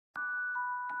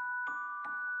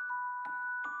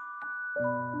When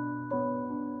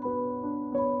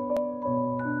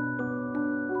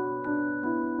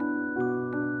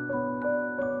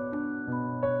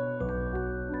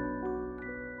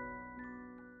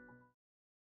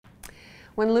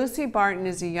Lucy Barton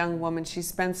is a young woman, she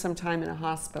spends some time in a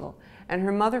hospital, and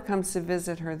her mother comes to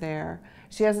visit her there.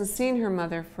 She hasn't seen her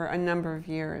mother for a number of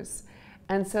years,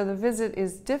 and so the visit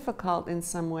is difficult in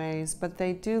some ways, but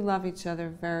they do love each other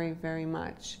very, very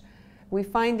much. We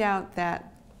find out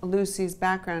that Lucy's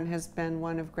background has been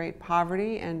one of great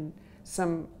poverty and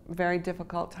some very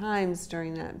difficult times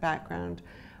during that background.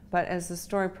 But as the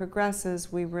story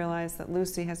progresses, we realize that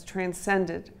Lucy has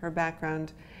transcended her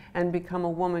background and become a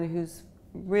woman who's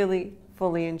really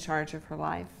fully in charge of her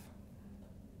life.